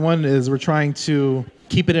with that one is we're trying to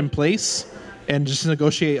keep it in place and just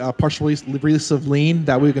negotiate a partial release of lien.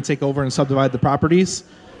 That way we can take over and subdivide the properties.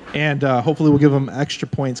 And hopefully we'll give him extra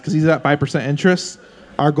points because he's at 5% interest.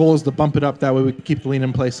 Our goal is to bump it up. That way we can keep the lien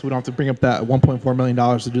in place. So we don't have to bring up that $1.4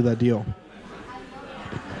 million to do that deal.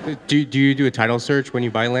 Do you do a title search when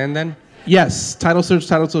you buy land then? Yes, title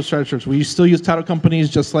search. We still use title companies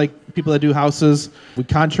just like people that do houses. We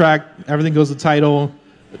contract, everything goes to title.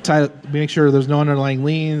 We make sure there's no underlying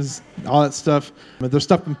liens, all that stuff. If there's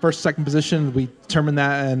stuff in first, second position, we determine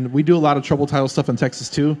that, and we do a lot of trouble title stuff in Texas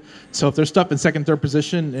too. So if there's stuff in second, third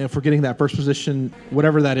position, and if we're getting that first position,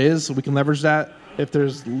 whatever that is, we can leverage that. If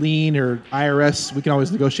there's lien or IRS, we can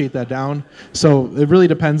always negotiate that down. So it really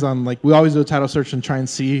depends on, like, we always do a title search and try and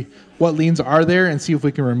see what liens are there and see if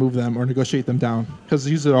we can remove them or negotiate them down, because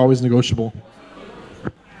these are always negotiable.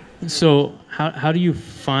 So how do you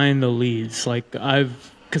find the leads? Like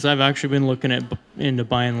because I've actually been looking into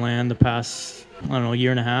buying land the past, I don't know,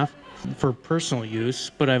 year and a half for personal use,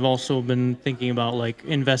 but I've also been thinking about like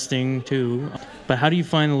investing too. But how do you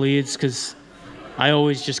find the leads? Because I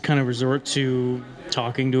always just kind of resort to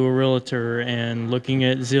talking to a realtor and looking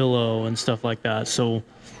at Zillow and stuff like that. So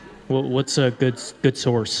what's a good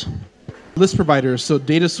source? List providers, so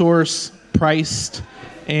data source, priced,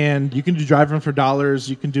 and you can do driving for dollars.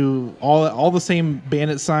 You can do all the same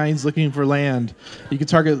bandit signs looking for land. You can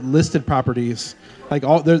target listed properties. Like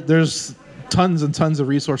there's tons and tons of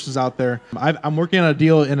resources out there. I'm working on a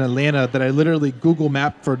deal in Atlanta that I literally Google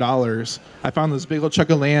Map for dollars. I found this big old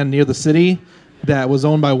chunk of land near the city that was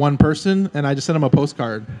owned by one person, and I just sent him a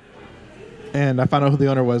postcard. And I found out who the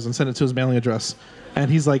owner was and sent it to his mailing address. And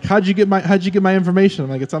he's like, "How'd you get my information?" I'm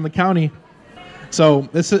like, "It's on the county." So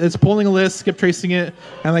it's pulling a list, skip tracing it,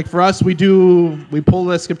 and like for us, we pull a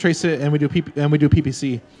list, skip trace it, and we do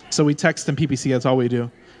PPC. So we text and PPC. That's all we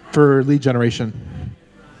do for lead generation.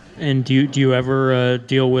 And do you ever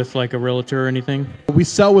deal with like a realtor or anything? We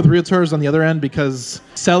sell with realtors on the other end, because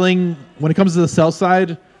selling, when it comes to the sell side,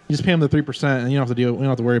 you just pay them the 3%, and you don't have to we don't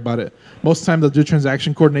have to worry about it. Most of the time, they'll do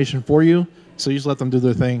transaction coordination for you, so you just let them do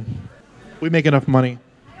their thing. We make enough money.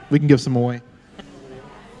 We can give some away.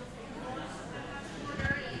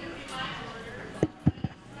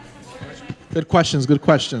 Good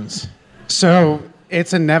questions. So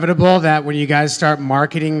it's inevitable that when you guys start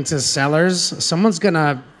marketing to sellers, someone's going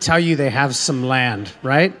to tell you they have some land,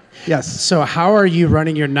 right? Yes. So how are you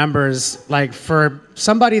running your numbers, like for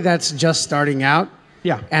somebody that's just starting out?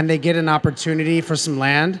 Yeah. And they get an opportunity for some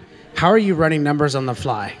land, how are you running numbers on the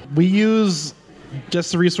fly? We use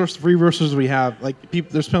just the resources we have. Like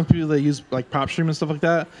there's some people that use like PropStream and stuff like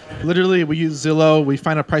that. Literally, we use Zillow. We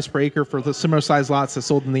find a price per acre for the similar size lots that's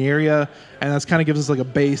sold in the area, and that's kind of gives us like a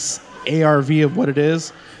base ARV of what it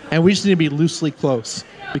is. And we just need to be loosely close,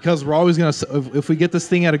 because we're always gonna, if we get this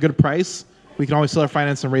thing at a good price, we can always sell our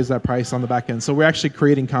finance and raise that price on the back end. So we're actually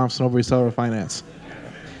creating comps whenever we sell our finance.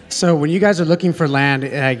 So when you guys are looking for land,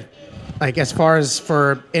 like as far as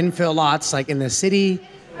for infill lots, like in the city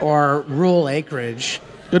or rural acreage?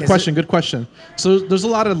 Good question. So there's a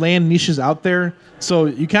lot of land niches out there. So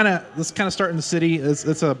let's start in the city.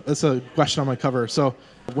 It's a question I'm gonna cover. So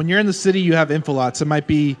when you're in the city, you have info lots. It might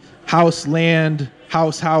be house, land,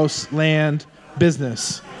 house, land,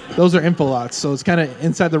 business. Those are info lots. So it's kind of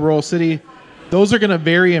inside the rural city. Those are gonna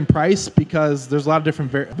vary in price because there's a lot of different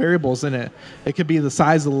variables in it. It could be the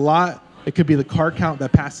size of the lot. It could be the car count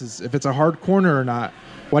that passes, if it's a hard corner or not.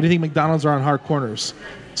 Why do you think McDonald's are on hard corners?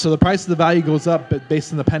 So the price of the value goes up, but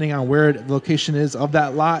based on depending on where the location is of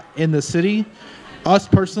that lot in the city. Us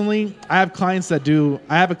personally, I have a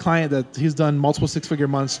client that he's done multiple six-figure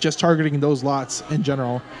months just targeting those lots in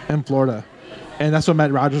general in Florida. And that's what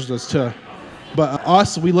Matt Rogers does too. But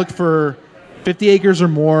us, we look for 50 acres or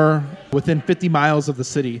more within 50 miles of the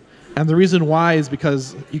city. And the reason why is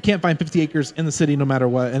because you can't find 50 acres in the city no matter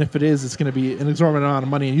what. And if it is, it's going to be an exorbitant amount of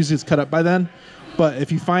money. And usually it's cut up by then. But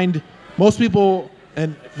if you find most people,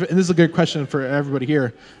 and this is a good question for everybody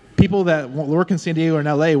here, people that work in San Diego or in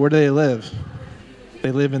LA, where do they live?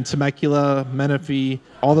 They live in Temecula, Menifee,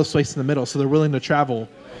 all those places in the middle. So they're willing to travel.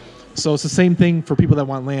 So it's the same thing for people that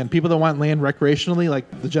want land. People that want land recreationally,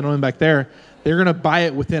 like the gentleman back there, they're going to buy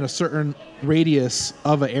it within a certain radius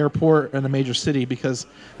of an airport and a major city, because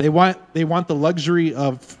they want the luxury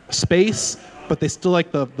of space, but they still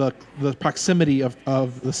like the proximity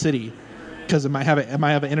of the city, because it might have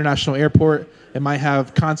an international airport, it might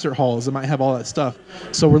have concert halls, it might have all that stuff.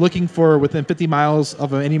 So we're looking for within 50 miles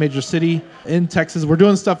of any major city in Texas. We're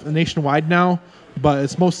doing stuff nationwide now, but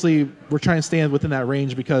it's mostly we're trying to stay within that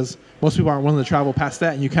range, because most people aren't willing to travel past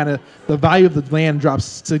that, and the value of the land drops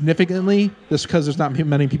significantly just because there's not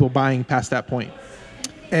many people buying past that point.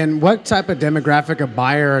 And what type of demographic of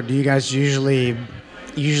buyer do you guys usually?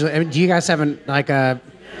 I mean, do you guys have a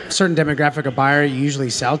certain demographic of buyer you usually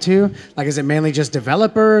sell to? Like, is it mainly just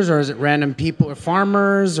developers, or is it random people or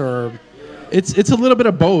farmers, or? It's a little bit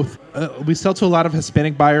of both. We sell to a lot of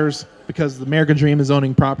Hispanic buyers because the American dream is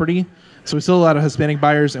owning property. So we sell a lot of Hispanic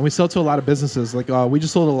buyers, and we sell to a lot of businesses. Like we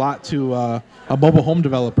just sold a lot to a mobile home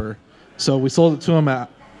developer. So we sold it to him at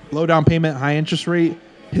low down payment, high interest rate.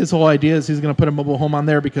 His whole idea is he's going to put a mobile home on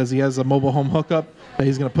there because he has a mobile home hookup that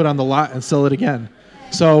he's going to put on the lot and sell it again.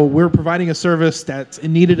 So we're providing a service that's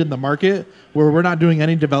needed in the market where we're not doing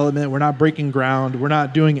any development, we're not breaking ground, we're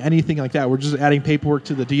not doing anything like that. We're just adding paperwork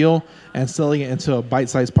to the deal and selling it into a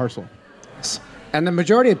bite-sized parcel. And the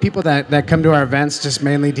majority of people that come to our events just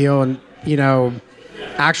mainly deal in,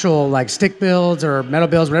 actual like stick builds or metal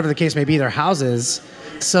builds, whatever the case may be, their houses.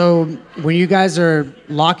 So when you guys are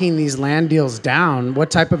locking these land deals down,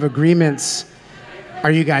 what type of agreements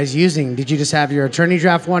are you guys using? Did you just have your attorney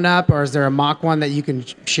draft one up, or is there a mock one that you can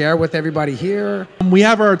share with everybody here? We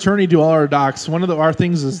have our attorney do all our docs. One of our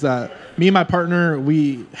things is that me and my partner,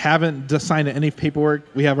 we haven't just signed any paperwork.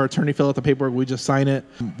 We have our attorney fill out the paperwork. We just sign it.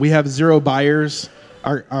 We have 0 buyers.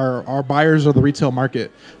 Our buyers are the retail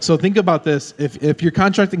market. So think about this. If you're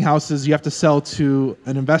contracting houses, you have to sell to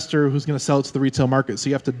an investor who's going to sell it to the retail market. So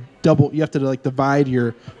you have to divide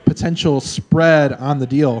your potential spread on the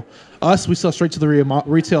deal. Us, we sell straight to the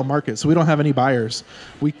retail market. So we don't have any buyers.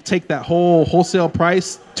 We take that whole wholesale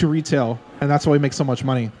price to retail, and that's why we make so much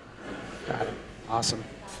money. Got it. Awesome.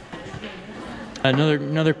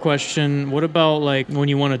 Another question. What about like when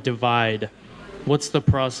you want to divide? What's the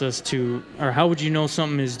process or how would you know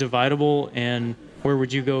something is dividable, and where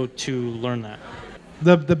would you go to learn that?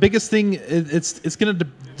 The biggest thing, it's going to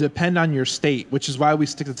depend on your state, which is why we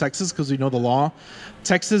stick to Texas, because we know the law.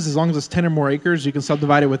 Texas, as long as it's 10 or more acres, you can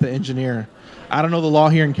subdivide it with an engineer. I don't know the law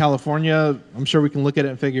here in California. I'm sure we can look at it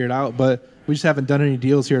and figure it out, but we just haven't done any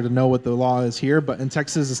deals here to know what the law is here. But in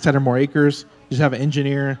Texas, it's 10 or more acres. You just have an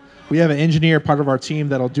engineer. We have an engineer, part of our team,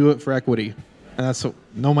 that'll do it for equity. And that's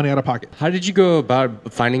no money out of pocket. How did you go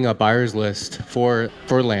about finding a buyer's list for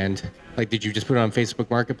land? Like, did you just put it on Facebook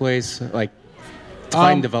Marketplace? Like, to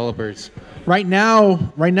find developers? Right now,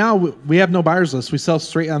 we have no buyer's list. We sell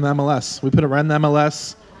straight on the MLS. We put it right on the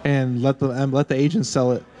MLS and let the agents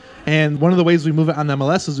sell it. And one of the ways we move it on the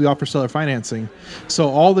MLS is we offer seller financing. So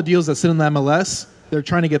all the deals that sit in the MLS, they're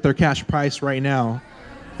trying to get their cash price right now.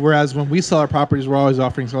 Whereas when we sell our properties, we're always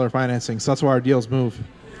offering seller financing. So that's why our deals move.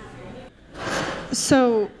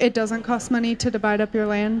 So it doesn't cost money to divide up your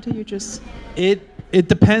land? You just... It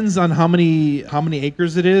depends on how many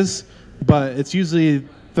acres it is, but it's usually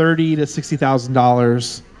 $30,000 to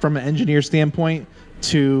 $60,000 from an engineer standpoint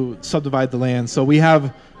to subdivide the land. So we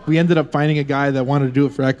ended up finding a guy that wanted to do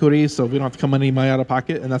it for equity, so we don't have to come any money out of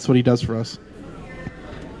pocket, and that's what he does for us.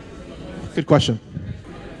 Good question.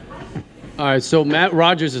 All right, so Matt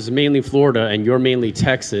Rogers is mainly Florida, and you're mainly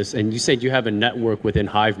Texas, and you said you have a network within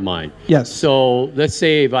Hivemind. Yes. So let's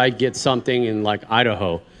say if I get something in like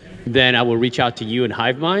Idaho, then I will reach out to you in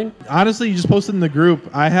Hivemind? Honestly, you just posted in the group.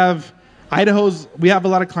 We have a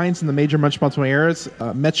lot of clients in the major metropolitan areas,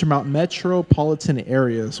 metropolitan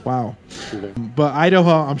areas. Wow. Okay. But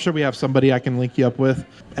Idaho, I'm sure we have somebody I can link you up with.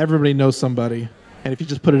 Everybody knows somebody. And if you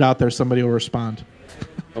just put it out there, somebody will respond.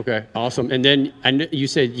 Okay, awesome. And then you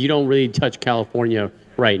said you don't really touch California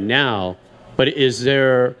right now, but is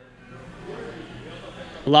there...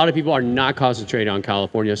 A lot of people are not concentrated on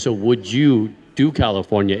California, so would you do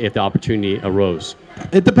California if the opportunity arose?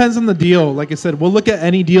 It depends on the deal. Like I said, we'll look at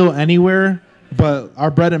any deal anywhere, but our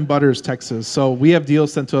bread and butter is Texas. So we have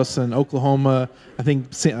deals sent to us in Oklahoma. I think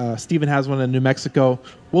Steven has one in New Mexico.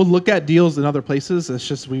 We'll look at deals in other places. It's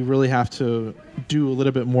just we really have to do a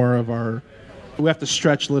little bit more of we have to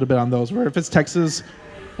stretch a little bit on those. Where if it's Texas,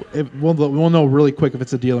 we'll know really quick if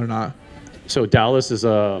it's a deal or not. So Dallas is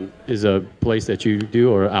a place that you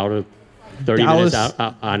do, or out of 30 Dallas,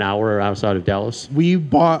 minutes, an hour outside of Dallas? We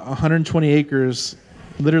bought 120 acres,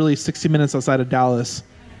 literally 60 minutes outside of Dallas,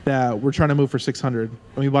 that we're trying to move for 600, and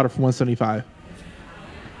we bought it for 175.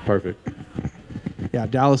 Perfect. Yeah,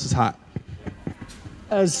 Dallas is hot.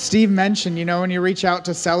 As Steve mentioned, when you reach out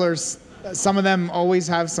to sellers, some of them always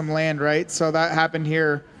have some land, right? So that happened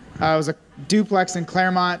here. It was a duplex in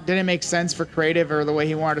Claremont. Didn't make sense for creative or the way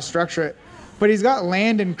he wanted to structure it. But he's got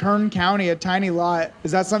land in Kern County, a tiny lot.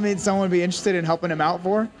 Is that something someone would be interested in helping him out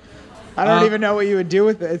for? I don't even know what you would do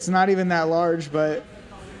with it. It's not even that large, but...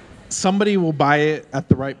 Somebody will buy it at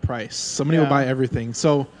the right price. Somebody will buy everything.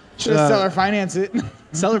 So Should have seller finance it.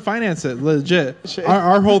 Seller finance it, legit.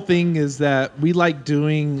 Our whole thing is that we like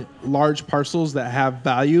doing large parcels that have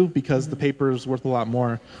value because the paper is worth a lot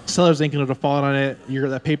more. Sellers ain't going to default on it.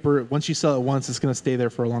 That paper, once you sell it once, it's going to stay there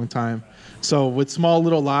for a long time. So with small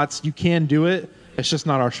little lots, you can do it. It's just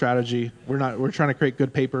not our strategy. We're trying to create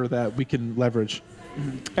good paper that we can leverage.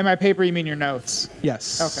 And by paper, you mean your notes?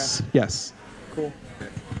 Yes. Okay. Yes. Cool.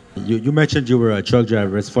 You mentioned you were a truck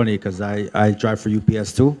driver. It's funny because I drive for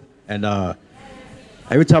UPS too, and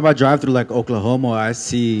every time I drive through like Oklahoma, I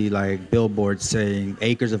see like billboards saying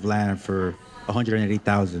acres of land for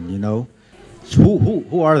 180,000. You know, so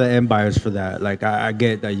who are the end buyers for that? Like I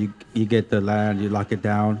get that you get the land, you lock it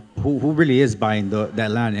down. Who really is buying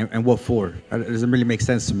that land and what for? It doesn't really make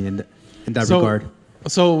sense to me in that regard.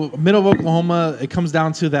 So middle of Oklahoma, it comes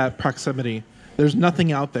down to that proximity. There's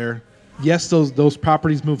nothing out there. Yes, those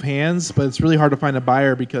properties move hands, but it's really hard to find a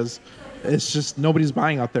buyer because it's just nobody's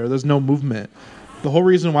buying out there. There's no movement. The whole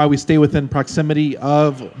reason why we stay within proximity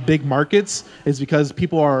of big markets is because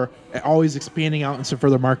people are always expanding out into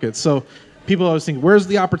further markets. So people always think, where's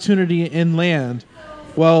the opportunity in land?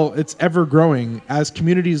 Well, it's ever growing. As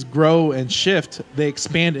communities grow and shift, they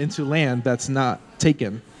expand into land that's not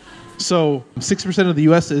taken. So 6% of the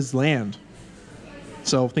U.S. is land.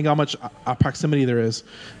 So think how much proximity there is.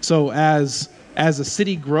 So as a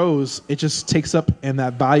city grows, it just takes up, and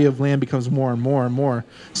that value of land becomes more and more and more.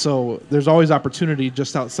 So there's always opportunity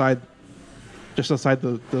just outside the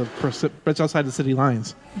city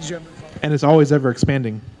lines, and it's always ever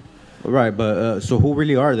expanding. Right, but so who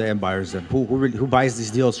really are the end buyers then? Who buys these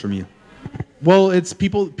deals from you? Well, it's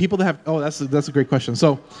people that have. Oh, that's a great question.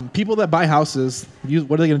 So people that buy houses,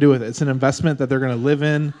 what are they going to do with it? It's an investment that they're going to live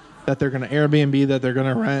in, that they're going to Airbnb, that they're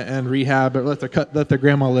going to rent and rehab, or let their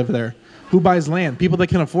grandma live there. Who buys land? People that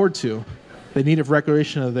can afford to. They need it for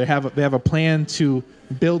recreation. They have a plan to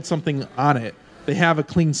build something on it. They have a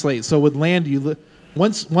clean slate. So with land,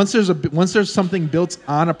 once there's something built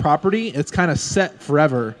on a property, it's kind of set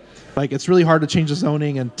forever. Like it's really hard to change the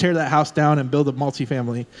zoning and tear that house down and build a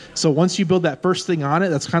multifamily. So once you build that first thing on it,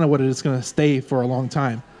 that's kind of what it is going to stay for a long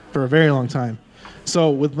time, for a very long time.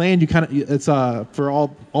 So with land, it's for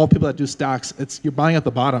all people that do stocks, you're buying at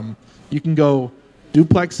the bottom. You can go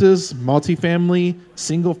duplexes, multifamily,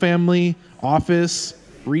 single family, office,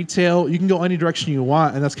 retail. You can go any direction you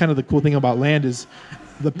want, and that's kind of the cool thing about land is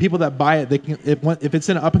the people that buy it. If it's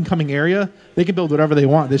in an up and coming area, they can build whatever they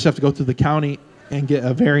want. They just have to go through the county and get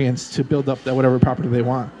a variance to build up that whatever property they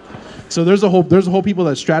want. So there's a whole people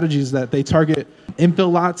that strategies that they target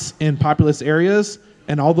infill lots in populous areas.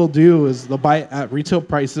 And all they'll do is they'll buy it at retail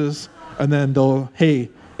prices, and then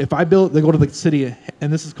if I build, they go to the city,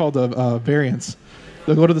 and this is called a variance.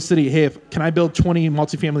 They'll go to the city, hey, can I build 20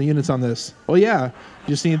 multifamily units on this? Oh yeah, you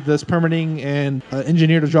just need this permitting and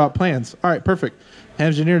engineer to draw up plans. All right, perfect.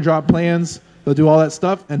 Engineer to draw up plans. They'll do all that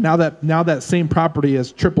stuff, and now that same property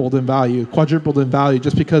has tripled in value, quadrupled in value,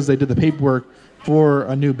 just because they did the paperwork for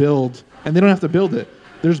a new build, and they don't have to build it.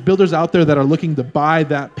 There's builders out there that are looking to buy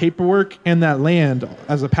that paperwork and that land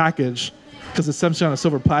as a package because it's essentially on a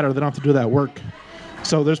silver platter. They don't have to do that work.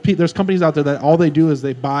 So there's companies out there that all they do is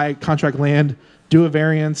they buy contract land, do a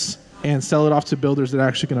variance, and sell it off to builders that are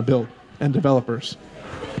actually going to build and developers.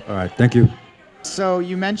 All right, thank you. So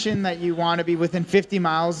you mentioned that you want to be within 50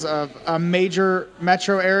 miles of a major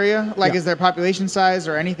metro area. Like, Is there population size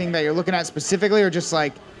or anything that you're looking at specifically, or just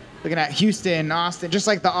like looking at Houston, Austin, just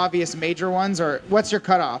like the obvious major ones, or what's your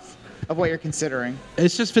cutoff of what you're considering?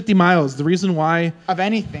 It's just 50 miles. The reason why of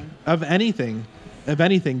anything.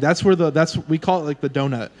 That's we call it like the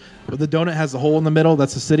donut. The donut has a hole in the middle.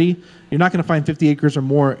 That's a city. You're not going to find 50 acres or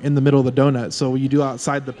more in the middle of the donut. So you do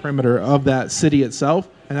outside the perimeter of that city itself,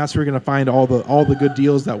 and that's where you're going to find all the good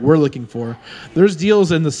deals that we're looking for. There's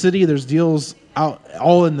deals in the city. There's deals out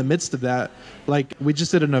all in the midst of that. Like we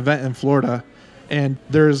just did an event in Florida, and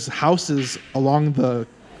there's houses along the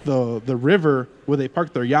river where they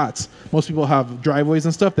park their yachts. Most people have driveways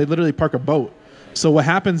and stuff. They literally park a boat. So what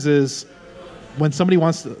happens is when somebody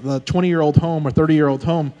wants the 20-year-old home or 30-year-old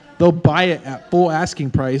home, they'll buy it at full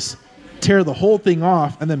asking price, tear the whole thing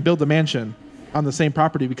off, and then build a mansion on the same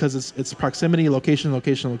property because it's proximity,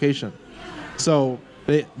 location. So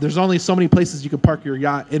there's only so many places you can park your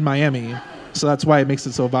yacht in Miami. So that's why it makes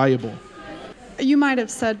it so valuable. You might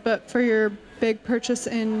have said, but for your big purchase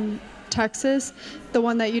in Texas, the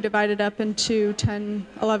one that you divided up into 10,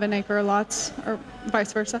 11 acre lots or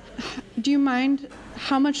vice versa, do you mind,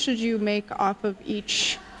 how much did you make off of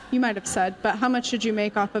each? You might have said, but how much did you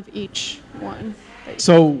make off of each one?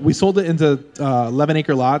 So we sold it into 11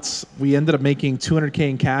 acre lots. We ended up making $200K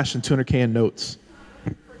in cash and $200K in notes.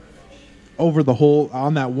 over the whole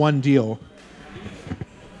on that one deal.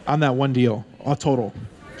 All total.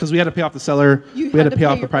 Because we had to pay off the seller, we had to pay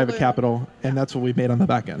off the private capital, and that's what we made on the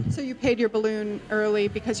back end. So you paid your balloon early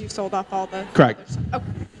because you sold off all the... Correct. Okay.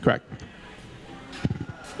 Correct.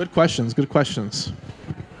 Good questions. Good questions.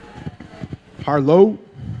 Harlow.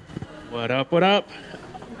 What up? What up?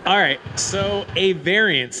 All right. So a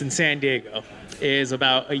variance in San Diego is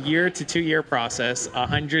about a year to 2 year process,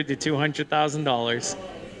 $100,000 to $200,000.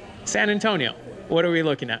 San Antonio, what are we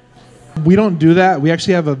looking at? We don't do that. We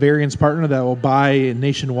actually have a variance partner that will buy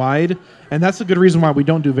nationwide, and that's a good reason why we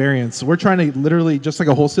don't do variance. We're trying to literally, just like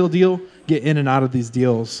a wholesale deal, get in and out of these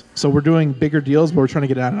deals. So we're doing bigger deals, but we're trying to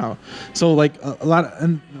get out and out. So like a lot of,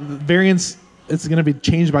 and variance, it's going to be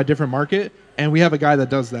changed by different market, and we have a guy that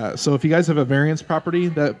does that. So if you guys have a variance property,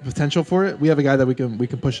 that potential for it, we have a guy that we can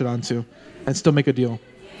push it onto and still make a deal.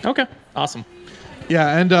 Okay, awesome.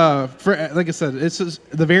 Yeah, and for like I said, it's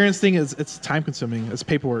just, the variance thing it's time consuming. It's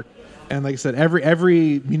paperwork. And like I said,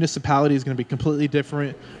 every municipality is going to be completely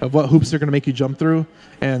different of what hoops they're going to make you jump through,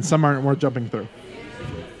 and some aren't worth jumping through.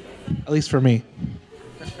 At least for me.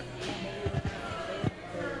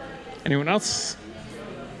 Anyone else?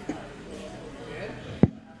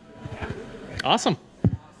 Awesome.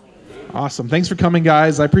 Awesome. Thanks for coming,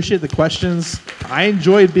 guys. I appreciate the questions. I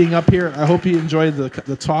enjoyed being up here. I hope you enjoyed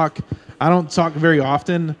the talk. I don't talk very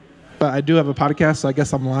often, but I do have a podcast, so I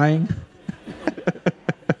guess I'm lying.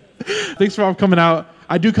 Thanks for all coming out.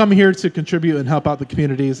 I do come here to contribute and help out the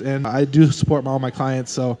communities, and I do support all my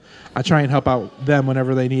clients, so I try and help out them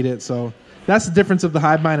whenever they need it. So that's the difference of the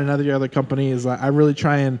Hivemind and other companies. I really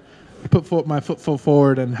try and put my foot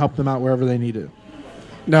forward and help them out wherever they need it.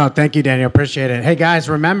 No, thank you, Daniel. Appreciate it. Hey, guys,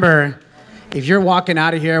 remember, if you're walking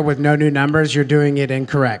out of here with no new numbers, you're doing it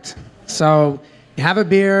incorrect. So have a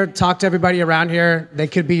beer, talk to everybody around here. They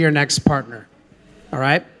could be your next partner. All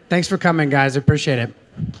right? Thanks for coming, guys. Appreciate it.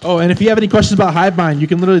 Oh, and if you have any questions about Hivemind, you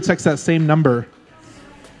can literally text that same number.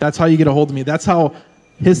 That's how you get a hold of me. That's how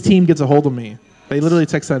his team gets a hold of me. They literally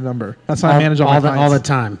text that number. That's how I manage all my clients. All the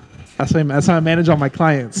time. That's how I manage all my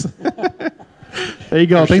clients. There you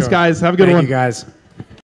go. Thanks, guys. Have a good one. Thank you, guys.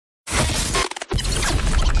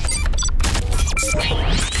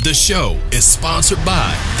 The show is sponsored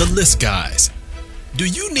by The List Guys. Do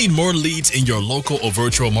you need more leads in your local or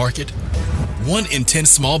virtual market? 1 in 10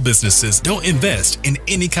 small businesses don't invest in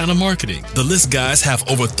any kind of marketing. The List Guys have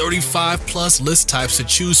over 35 plus list types to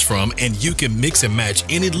choose from, and you can mix and match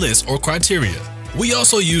any list or criteria. We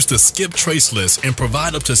also use the skip trace list and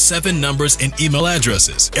provide up to 7 numbers and email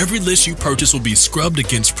addresses. Every list you purchase will be scrubbed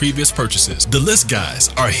against previous purchases. The List Guys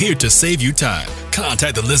are here to save you time.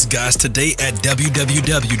 Contact the List Guys today at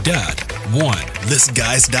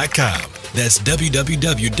www.1listguys.com. That's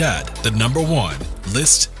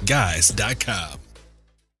www.1listguys.com.